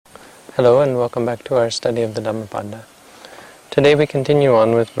Hello and welcome back to our study of the Dhammapada. Today we continue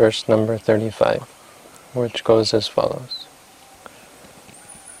on with verse number 35, which goes as follows.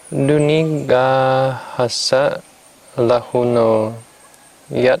 Dunigahasa lahuno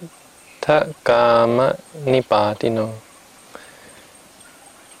yatta kama nipatino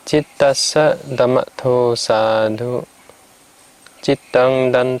cittasa dhammato sadhu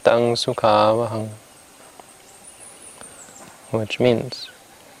cittang dantang sukhavahang, which means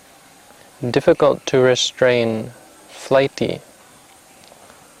difficult to restrain, flighty,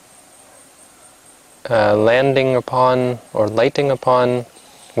 landing upon or lighting upon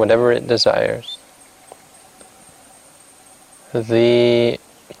whatever it desires. The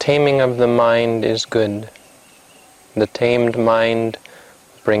taming of the mind is good. The tamed mind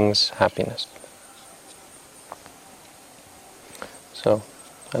brings happiness. So,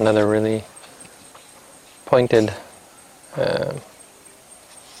 another really pointed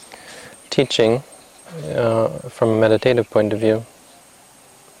teaching from a meditative point of view.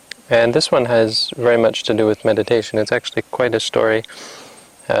 And this one has very much to do with meditation. It's actually quite a story,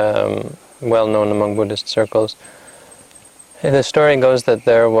 well known among Buddhist circles. The story goes that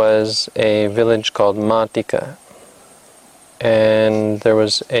there was a village called Matika, and there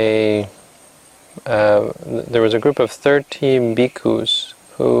was a group of 30 bhikkhus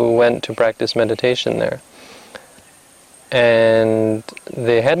who went to practice meditation there. And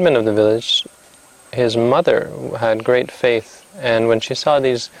the headman of the village, his mother had great faith, and when she saw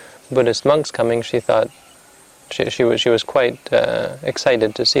these Buddhist monks coming, she thought she was quite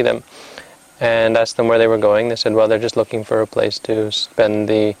excited to see them, and asked them where they were going. They said, well, they're just looking for a place to spend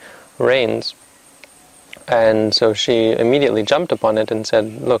the rains. And so she immediately jumped upon it and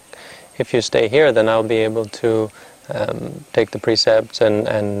said, look, if you stay here, then I'll be able to take the precepts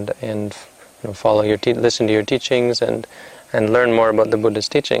and follow your listen to your teachings and learn more about the Buddha's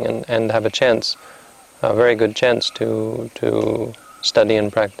teaching and have a very good chance to study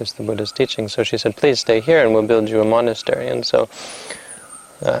and practice the Buddha's teaching. So she said, please stay here and we'll build you a monastery. And so,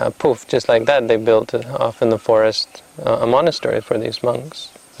 poof, just like that, they built off in the forest a monastery for these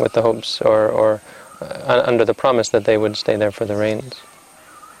monks with the hopes or under the promise that they would stay there for the rains.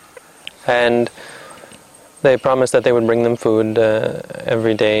 And they promised that they would bring them food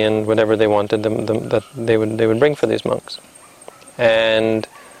every day and whatever they wanted them that they would bring for these monks. And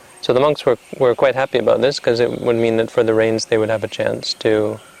so the monks were quite happy about this, because it would mean that for the rains they would have a chance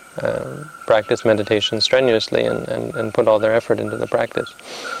to practice meditation strenuously and put all their effort into the practice.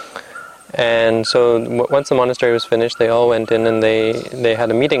 And so once the monastery was finished, they all went in and they had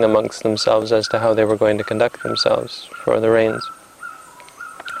a meeting amongst themselves as to how they were going to conduct themselves for the rains.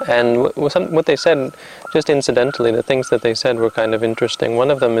 And what they said, just incidentally, the things that they said were kind of interesting.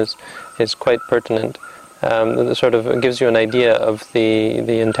 One of them is quite pertinent. It sort of gives you an idea of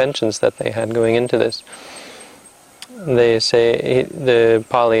the intentions that they had going into this. They say, the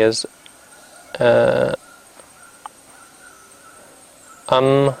Pali is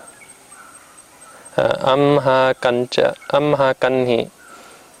amha kanhi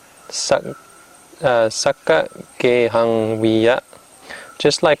sakka kehang viya.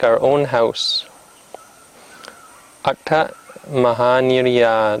 Just like our own house, Akta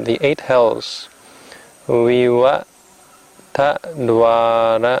Mahanirya, the 8 hells, Viva Ta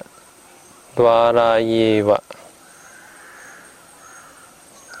Dwara Yeva.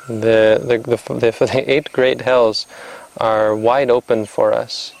 The 8 great hells are wide open for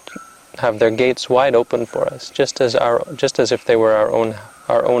us, have their gates wide open for us, just as if they were our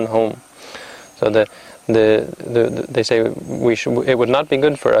own home. So they say it would not be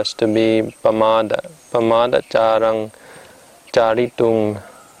good for us to be pamada charang charitung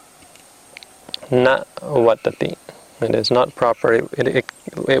na vatati. It is not proper. It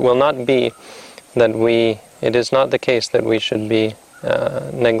will not be that it is not the case that we should be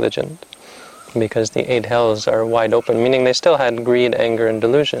negligent, because the 8 hells are wide open, meaning they still had greed, anger, and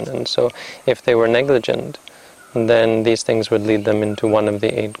delusion. And so if they were negligent, then these things would lead them into one of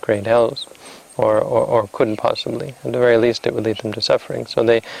the 8 great hells. Or could possibly. At the very least, it would lead them to suffering. So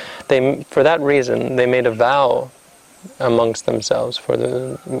they for that reason, they made a vow amongst themselves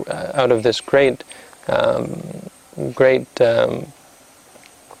out of this great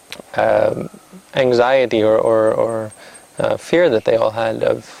anxiety or fear that they all had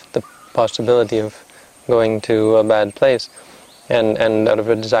of the possibility of going to a bad place, and out of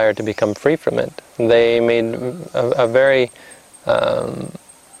a desire to become free from it. They made a very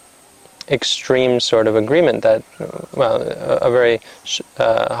extreme sort of agreement a very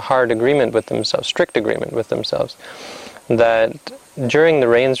hard agreement with themselves, strict agreement with themselves, that during the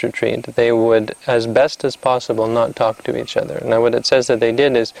rains retreat they would, as best as possible, not talk to each other. Now what it says that they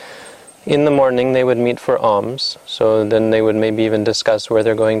did is In the morning they would meet for alms, so then they would maybe even discuss where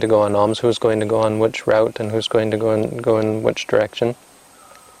they're going to go on alms, who's going to go on which route and who's going to go in which direction.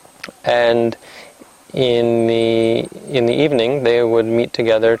 And in the evening they would meet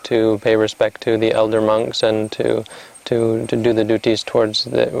together to pay respect to the elder monks and to do the duties towards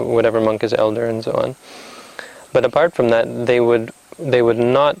whatever monk is elder and so on. But apart from that, they would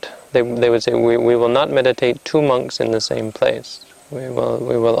say we will not meditate two monks in the same place. We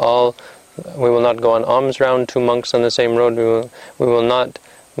will not go on alms round, two monks on the same road. We will not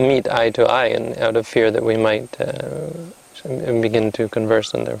meet eye to eye, and out of fear that we might begin to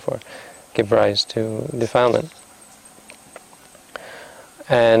converse and therefore give rise to defilement.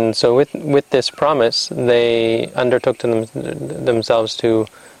 And so with this promise, they undertook to themselves to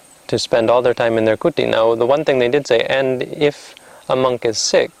spend all their time in their kuti. Now, the one thing they did say, and if a monk is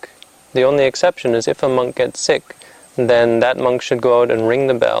sick, the only exception is if a monk gets sick, then that monk should go out and ring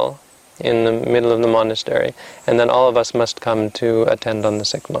the bell in the middle of the monastery, and then all of us must come to attend on the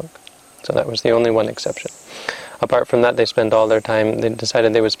sick monk. So that was the only one exception. Apart from that, they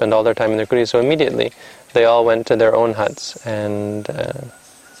decided they would spend all their time in their kuti, so immediately they all went to their own huts and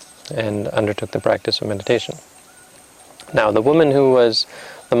undertook the practice of meditation. Now, the woman who was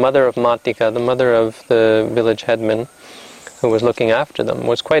the mother of Matika, the mother of the village headman, who was looking after them,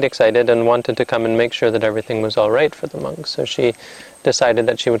 was quite excited and wanted to come and make sure that everything was all right for the monks. So she decided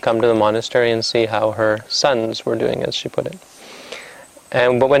that she would come to the monastery and see how her sons were doing, as she put it.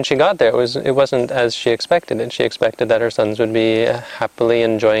 But when she got there, it wasn't as she expected it. She expected that her sons would be happily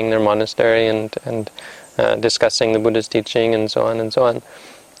enjoying their monastery and discussing the Buddha's teaching and so on and so on.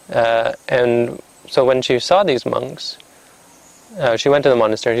 And so when she saw these monks, she went to the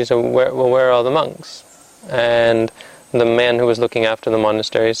monastery. She said, where are all the monks? And the man who was looking after the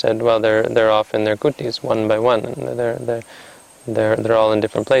monastery said, well, they're off in their kutis one by one, and they're all in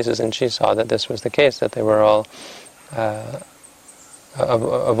different places. And she saw that this was the case, that they were all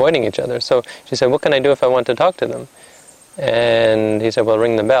avoiding each other. So she said, what can I do if I want to talk to them? And he said, well,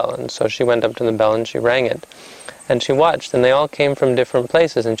 ring the bell. And so she went up to the bell and she rang it. And she watched, and they all came from different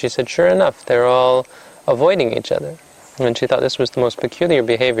places. And she said, sure enough, they're all avoiding each other. And she thought this was the most peculiar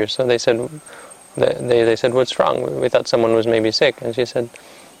behavior. So they said, what's wrong? We thought someone was maybe sick. And she said,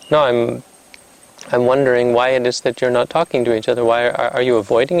 no, I'm wondering why it is that you're not talking to each other. Why are you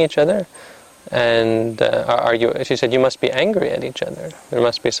avoiding each other? And she said, you must be angry at each other. There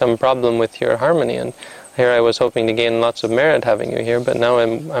must be some problem with your harmony. And here I was hoping to gain lots of merit having you here, but now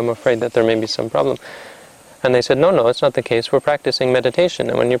I'm afraid that there may be some problem. And they said, no, it's not the case. We're practicing meditation.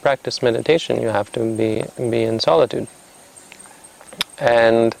 And when you practice meditation, you have to be in solitude.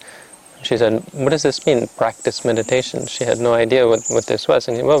 And she said, what does this mean, practice meditation? She had no idea what this was.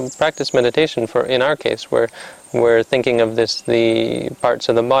 And well, practice meditation, in our case, we're thinking of the parts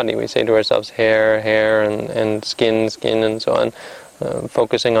of the body. We say to ourselves, hair, and skin, and so on,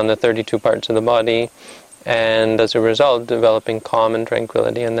 focusing on the 32 parts of the body, and as a result, developing calm and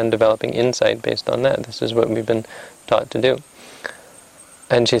tranquility, and then developing insight based on that. This is what we've been taught to do.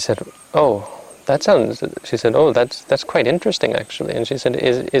 And she said, that's quite interesting, actually. And she said,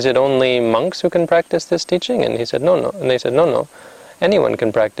 is it only monks who can practice this teaching? And he said, no. And they said, no, anyone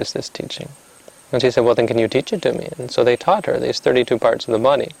can practice this teaching. And she said, well, then can you teach it to me? And so they taught her these 32 parts of the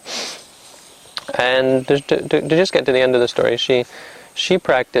body. And to just get to the end of the story, she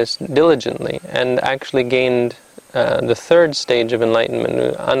practiced diligently and actually gained the third stage of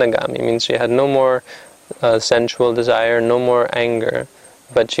enlightenment, anagami. Means she had no more sensual desire, no more anger,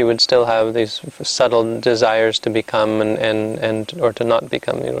 but she would still have these subtle desires to become and or to not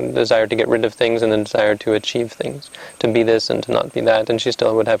become, desire to get rid of things and the desire to achieve things, to be this and to not be that, and she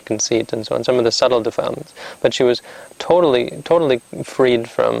still would have conceit and so on, some of the subtle defilements. But she was totally freed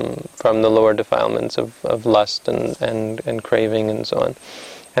from the lower defilements of lust and craving and so on,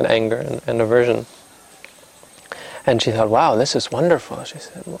 and anger and aversion. And she thought, wow, this is wonderful. She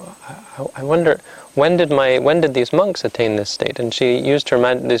said, well, I wonder, when did these monks attain this state? And she used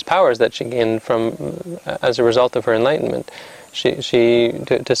these powers that she gained as a result of her enlightenment,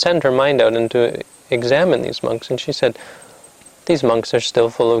 to send her mind out and to examine these monks. And she said, these monks are still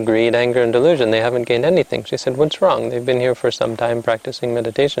full of greed, anger, and delusion. They haven't gained anything. She said, what's wrong? They've been here for some time practicing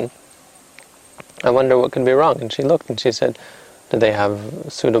meditation. I wonder what could be wrong. And she looked and she said, do they have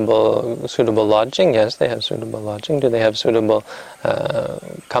suitable lodging? Yes, they have suitable lodging. Do they have suitable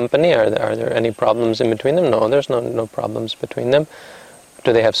company? Are there any problems in between them? No, there's no problems between them.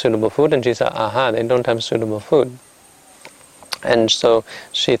 Do they have suitable food? And she said, they don't have suitable food. And so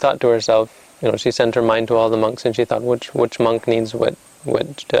she thought to herself, she sent her mind to all the monks, and she thought, which monk needs what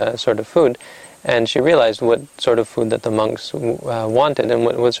sort of food? And she realized what sort of food that the monks wanted, and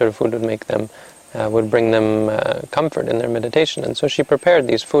what sort of food would make them, would bring them comfort in their meditation. And so she prepared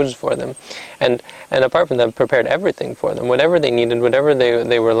these foods for them, and apart from that, prepared everything for them. Whatever they needed, whatever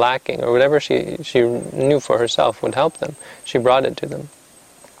they were lacking, or whatever she knew for herself would help them, she brought it to them.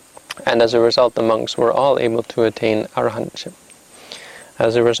 And as a result, the monks were all able to attain arahantship.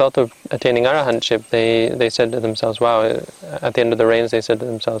 As a result of attaining arahantship, they said to themselves, wow, at the end of the rains, they said to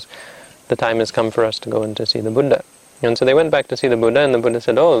themselves, the time has come for us to go and to see the Buddha. And so they went back to see the Buddha, and the Buddha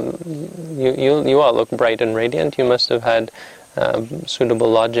said, oh, you all look bright and radiant, you must have had suitable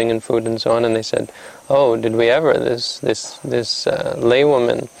lodging and food and so on. And they said, oh, did we ever? This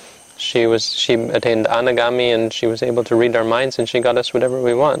laywoman, she attained anagami, and she was able to read our minds, and she got us whatever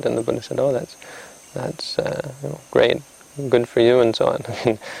we want. And the Buddha said, oh, that's great, good for you, and so on.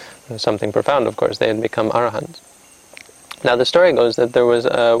 It was something profound, of course. They had become arahants. Now the story goes that there was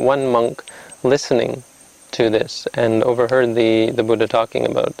one monk listening to this and overheard the Buddha talking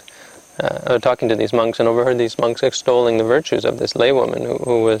to these monks, and overheard these monks extolling the virtues of this laywoman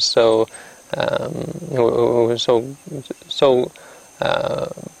who was so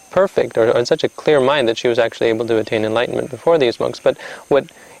perfect, or in such a clear mind that she was actually able to attain enlightenment before these monks. But what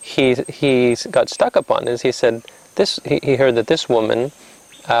he got stuck upon is he said he heard that this woman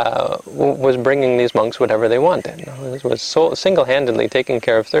was bringing these monks whatever they wanted. This was so single-handedly taking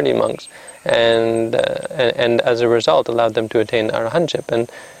care of 30 monks, and as a result allowed them to attain arahantship.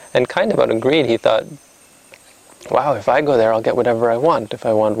 And kind of out of greed, he thought, wow, if I go there, I'll get whatever I want. If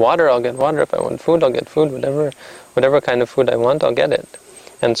I want water, I'll get water. If I want food, I'll get food. Whatever kind of food I want, I'll get it.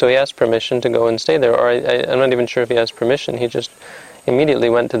 And so he asked permission to go and stay there. Or I'm not even sure if he asked permission. He just immediately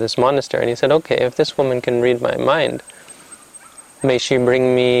went to this monastery, and he said, okay, if this woman can read my mind, may she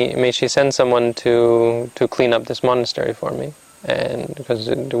send someone to clean up this monastery for me, and because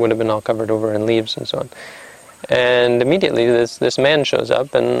it would have been all covered over in leaves and so on. And immediately this man shows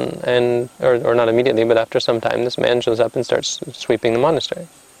up, or not immediately, but after some time, this man shows up and starts sweeping the monastery.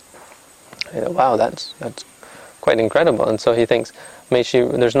 I thought, wow, that's quite incredible. And so he thinks,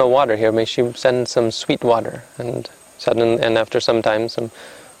 there's no water here, may she send some sweet water. And after some time,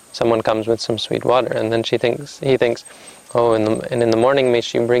 someone comes with some sweet water, and then he thinks, oh, in the morning, may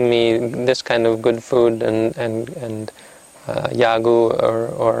she bring me this kind of good food and yagu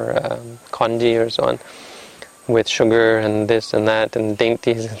or kanji or so on, with sugar and this and that and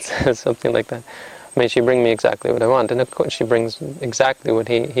dainties and something like that. May she bring me exactly what I want. And of course, she brings exactly what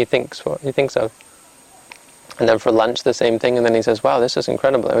he thinks of. And then for lunch, the same thing. And then he says, wow, this is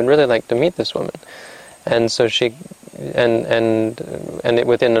incredible. I would really like to meet this woman. And so she, within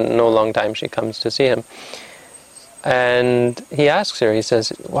no long time, she comes to see him. And he asks her, he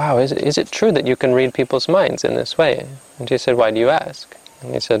says, wow, is it true that you can read people's minds in this way? And she said, why do you ask?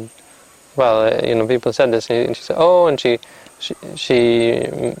 And he said, well, people said this. And she said, oh, and she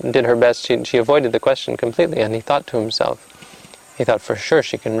did her best. She avoided the question completely. And he thought to himself, for sure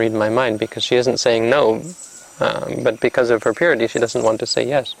she can read my mind, because she isn't saying no, but because of her purity, she doesn't want to say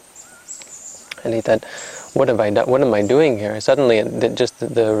yes. And he thought, what have I done? What am I doing here? Suddenly, just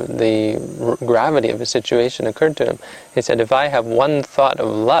the gravity of the situation occurred to him. He said, if I have one thought of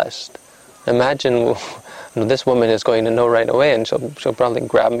lust, imagine this woman is going to know right away, and she'll probably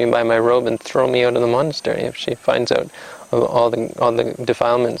grab me by my robe and throw me out of the monastery if she finds out all the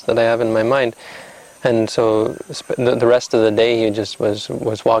defilements that I have in my mind. And so the rest of the day, he just was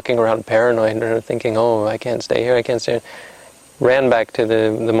walking around paranoid, or thinking, oh, I can't stay here, I can't stay here. Ran back to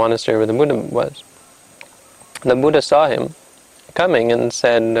the monastery where the Buddha was. The Buddha saw him coming and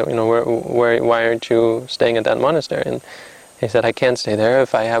said, why aren't you staying at that monastery? And he said, I can't stay there.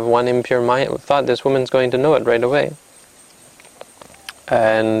 If I have one impure thought, this woman's going to know it right away.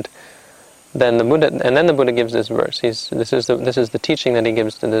 And then the Buddha gives this verse. This is the teaching that he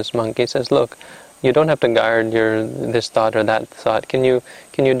gives to this monk. He says, look, you don't have to guard this thought or that thought. Can you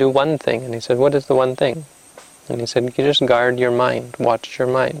do one thing? And he said, what is the one thing? And he said, you just guard your mind, watch your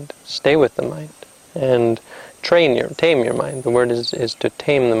mind, stay with the mind, and tame your mind. The word is to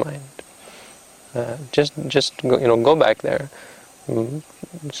tame the mind. Just go back there,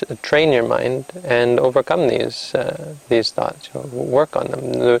 train your mind, and overcome these thoughts. Work on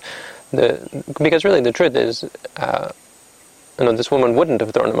them. Because really the truth is, this woman wouldn't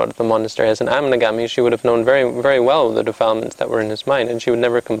have thrown him out of the monastery. As an Amanagami, she would have known very, very well the defilements that were in his mind, and she would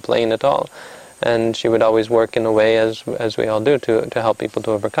never complain at all. And she would always work in a way, as we all do, to help people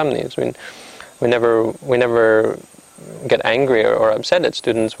to overcome these. We never get angry or upset at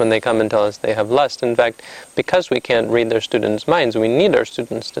students when they come and tell us they have lust. In fact, because we can't read their students' minds, we need our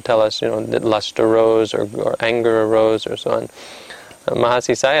students to tell us, that lust arose or anger arose or so on.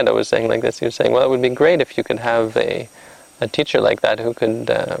 Mahasi Sayadaw was saying like this. He was saying, well, it would be great if you could have a teacher like that who could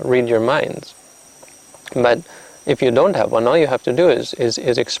read your minds. But if you don't have one, all you have to do is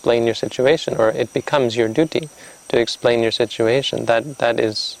explain your situation, or it becomes your duty to explain your situation. That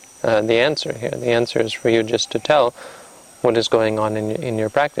is the answer here. The answer is for you just to tell what is going on in your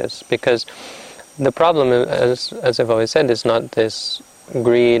practice. Because the problem, as I've always said, is not this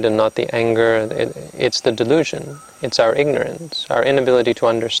greed and not the anger. It's the delusion. It's our ignorance, our inability to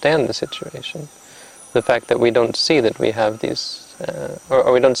understand the situation. The fact that we don't see that we have these,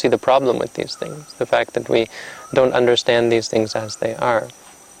 or we don't see the problem with these things. The fact that we don't understand these things as they are.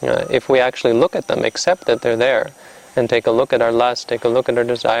 If we actually look at them, accept that they're there, and take a look at our lust, take a look at our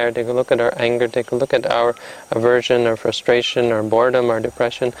desire, take a look at our anger, take a look at our aversion, our frustration, our boredom, our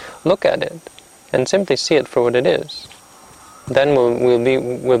depression, look at it, and simply see it for what it is. Then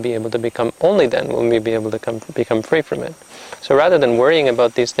we'll be able to become, only then will we be able to become free from it. So rather than worrying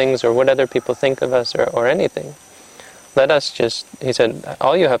about these things or what other people think of us or anything, let us just, he said,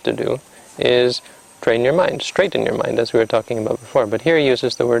 all you have to do is train your mind, straighten your mind, as we were talking about before. But here he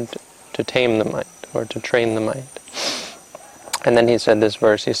uses the word to tame the mind, or to train the mind. And then he said this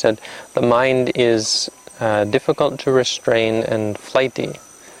verse, he said, the mind is difficult to restrain and flighty,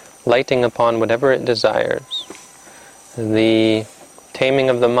 lighting upon whatever it desires. The taming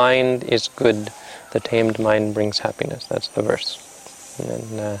of the mind is good. The tamed mind brings happiness. That's the verse. And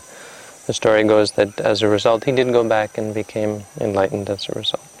then the story goes that as a result, he did go back and became enlightened as a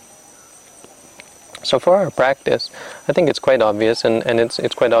result. So for our practice, I think it's quite obvious, and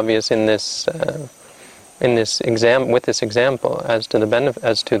it's quite obvious in this with this example as to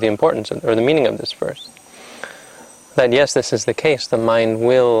the importance or the meaning of this verse. That yes, this is the case. The mind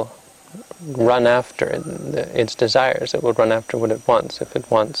will run after its desires. It will run after what it wants. If it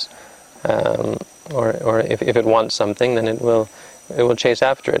wants, or if it wants something, then it will chase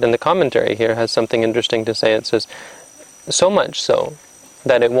after it. And the commentary here has something interesting to say. It says, so much so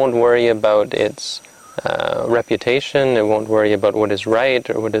that it won't worry about its reputation. It won't worry about what is right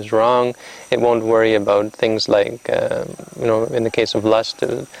or what is wrong. It won't worry about things like, in the case of lust,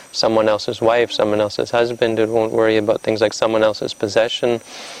 someone else's wife, someone else's husband. It won't worry about things like someone else's possession.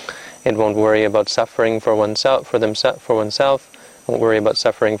 It won't worry about suffering for oneself. It won't worry about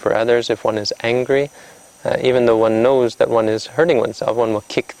suffering for others. If one is angry, even though one knows that one is hurting oneself, one will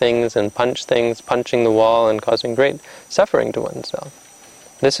kick things and punch things, punching the wall and causing great suffering to oneself.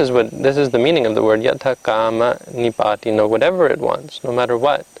 This is the meaning of the word yatha kama nipati. Whatever it wants, no matter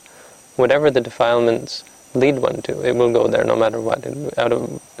what, whatever the defilements lead one to, it will go there no matter what,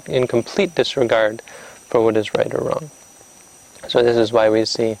 in complete disregard for what is right or wrong. So this is why we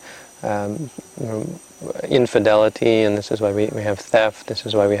see infidelity, and this is why we have theft, this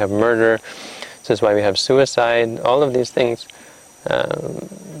is why we have murder, this is why we have suicide, all of these things,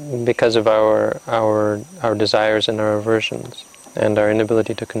 because of our desires and our aversions, and our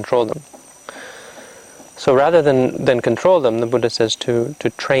inability to control them. So rather than control them, the Buddha says to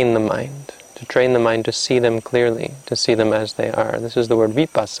train the mind, to see them clearly, to see them as they are. This is the word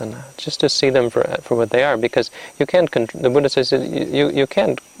vipassana, just to see them for what they are, because you can't. The Buddha says you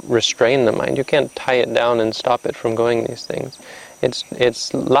can't restrain the mind. You can't tie it down and stop it from going these things. It's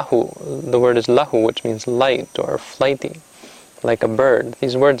lahu. The word is lahu, which means light or flighty, like a bird.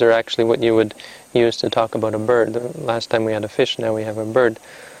 These words are actually what you would use to talk about a bird. The last time we had a fish, now we have a bird.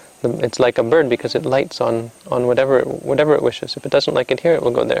 It's like a bird because it lights on whatever it wishes. If it doesn't like it here, it will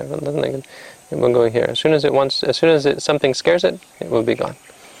go there. If it doesn't like it, it will go here. As soon as something scares it, it will be gone.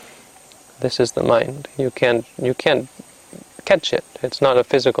 This is the mind. You can't catch it. It's not a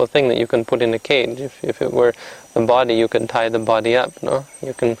physical thing that you can put in a cage. If it were the body, you can tie the body up. No,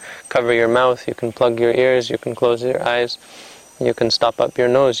 you can cover your mouth. You can plug your ears. You can close your eyes. You can stop up your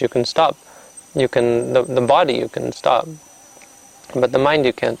nose. You can stop. You can the body. You can stop. But the mind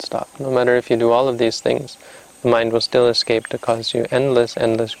you can't stop. No matter if you do all of these things, the mind will still escape to cause you endless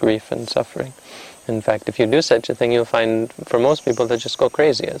grief and suffering. In fact, if you do such a thing, you'll find, for most people, they just go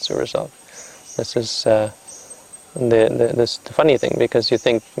crazy as a result. This is the funny thing, because you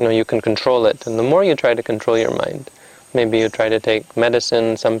think you can control it, and the more you try to control your mind, maybe you try to take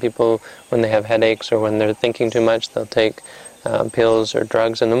medicine. Some people, when they have headaches or when they're thinking too much, they'll take pills or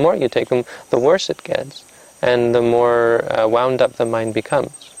drugs, and the more you take them, the worse it gets. And the more wound up the mind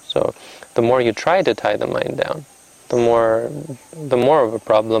becomes. So the more you try to tie the mind down, the more of a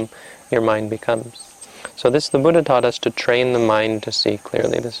problem your mind becomes. So the Buddha taught us to train the mind to see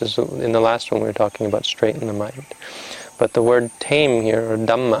clearly. This is in the last one we were talking about straighten the mind. But the word tame here, or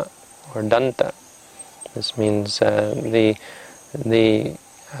dhamma, or danta, this means the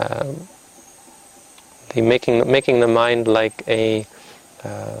the making the mind like a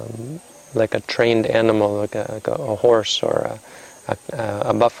trained animal, like a horse or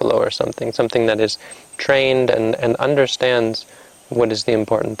a buffalo or something that is trained and understands what is the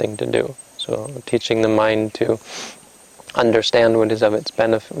important thing to do. So teaching the mind to understand what is of its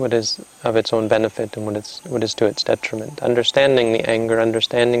benefit, what is of its own benefit, and what is to its detriment. Understanding the anger,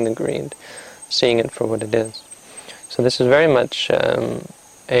 understanding the greed, seeing it for what it is. So this is very much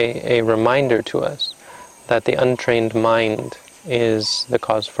a reminder to us that the untrained mind is the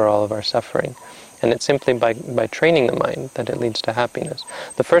cause for all of our suffering. And it's simply by training the mind that it leads to happiness.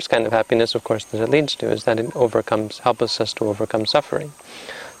 The first kind of happiness, of course, that it leads to is that it helps us to overcome suffering.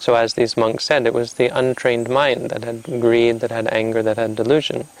 So as these monks said, it was the untrained mind that had greed, that had anger, that had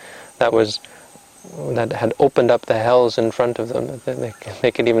delusion, that had opened up the hells in front of them.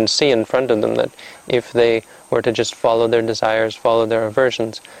 They could even see in front of them that if they were to just follow their desires, follow their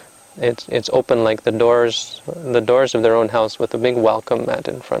aversions, it's open like the doors of their own house with a big welcome mat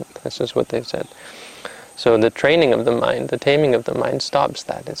in front. This is what they said. So the training of the mind, the taming of the mind stops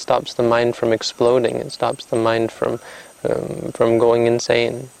that. It stops the mind from exploding. It stops the mind from going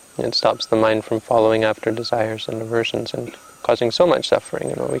insane. It stops the mind from following after desires and aversions and causing so much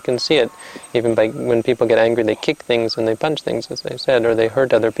suffering. We can see it even by when people get angry, they kick things and they punch things, as they said, or they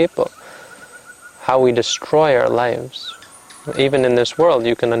hurt other people. How we destroy our lives. Even in this world,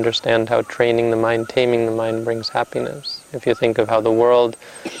 you can understand how training the mind, taming the mind brings happiness. If you think of how the world,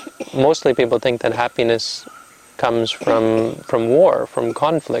 mostly people think that happiness comes from war, from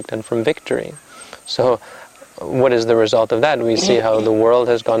conflict, and from victory. So what is the result of that? We see how the world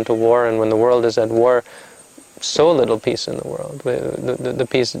has gone to war, and when the world is at war, so little peace in the world. The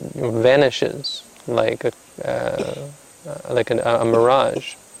peace vanishes like a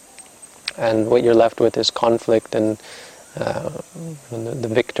mirage, and what you're left with is conflict, and the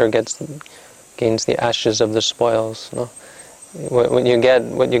victor gains the ashes of the spoils. No? What you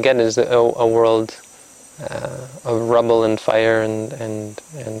get is a world of rubble and fire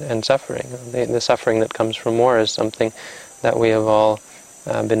and suffering. The suffering that comes from war is something that we have all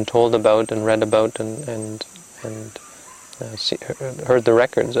been told about and read about and heard the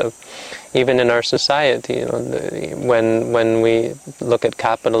records of. Even in our society, when we look at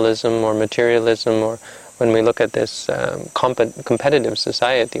capitalism or materialism, or when we look at this competitive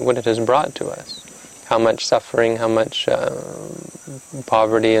society, what it has brought to us, how much suffering, how much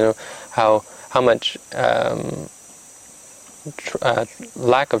poverty, how much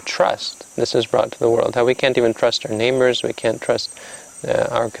lack of trust this has brought to the world. How we can't even trust our neighbors, we can't trust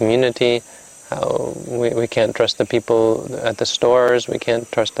our community, how we can't trust the people at the stores, we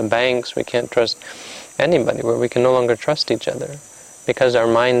can't trust the banks, we can't trust anybody, where we can no longer trust each other. Because their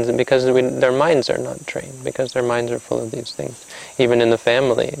minds are not trained, because their minds are full of these things. Even in the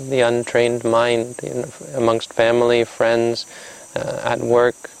family, the untrained mind, amongst family, friends, at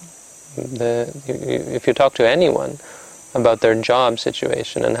work, if you talk to anyone about their job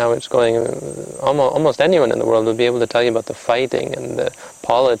situation and how it's going, almost anyone in the world will be able to tell you about the fighting and the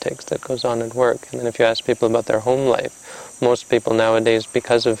politics that goes on at work. And then if you ask people about their home life, most people nowadays,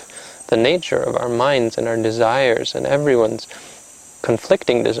 because of the nature of our minds and our desires and everyone's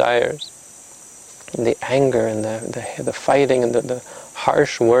conflicting desires, the anger and the fighting and the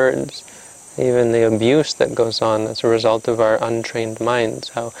harsh words, even the abuse that goes on as a result of our untrained minds,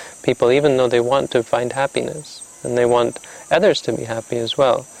 how people, even though they want to find happiness and they want others to be happy as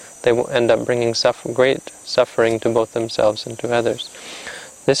well, they will end up bringing great suffering to both themselves and to others.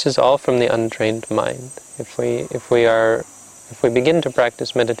 This is all from the untrained mind. If we begin to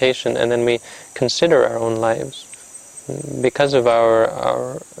practice meditation and then we consider our own lives, because of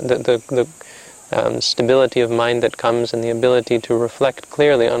the stability of mind that comes and the ability to reflect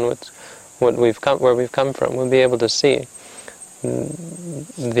clearly on where we've come from, we'll be able to see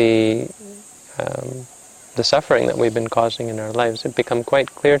the suffering that we've been causing in our lives. It become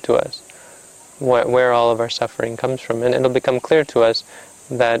quite clear to us where all of our suffering comes from, and it'll become clear to us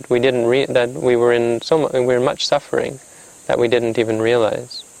that we were in much suffering that we didn't even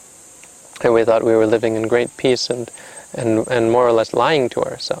realize. And we thought we were living in great peace and more or less lying to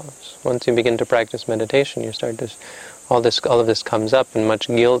ourselves. Once you begin to practice meditation, you start to, all of this comes up, and much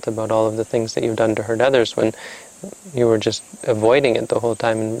guilt about all of the things that you've done to hurt others when you were just avoiding it the whole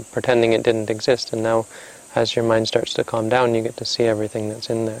time and pretending it didn't exist. And now, as your mind starts to calm down, you get to see everything that's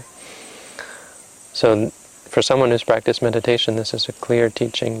in there. So for someone who's practiced meditation, this is a clear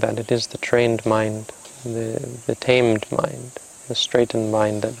teaching that it is the trained mind, the tamed mind, the straightened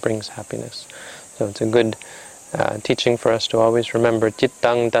mind that brings happiness. So it's a good teaching for us to always remember.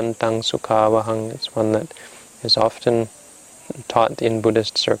 Cittang dantang sukhavahang. It's one that is often taught in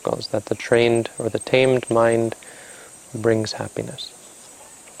Buddhist circles, that the trained or the tamed mind brings happiness.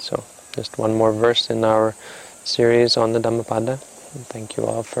 So, just one more verse in our series on the Dhammapada. And thank you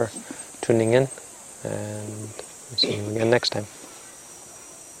all for tuning in, and we'll see you again next time.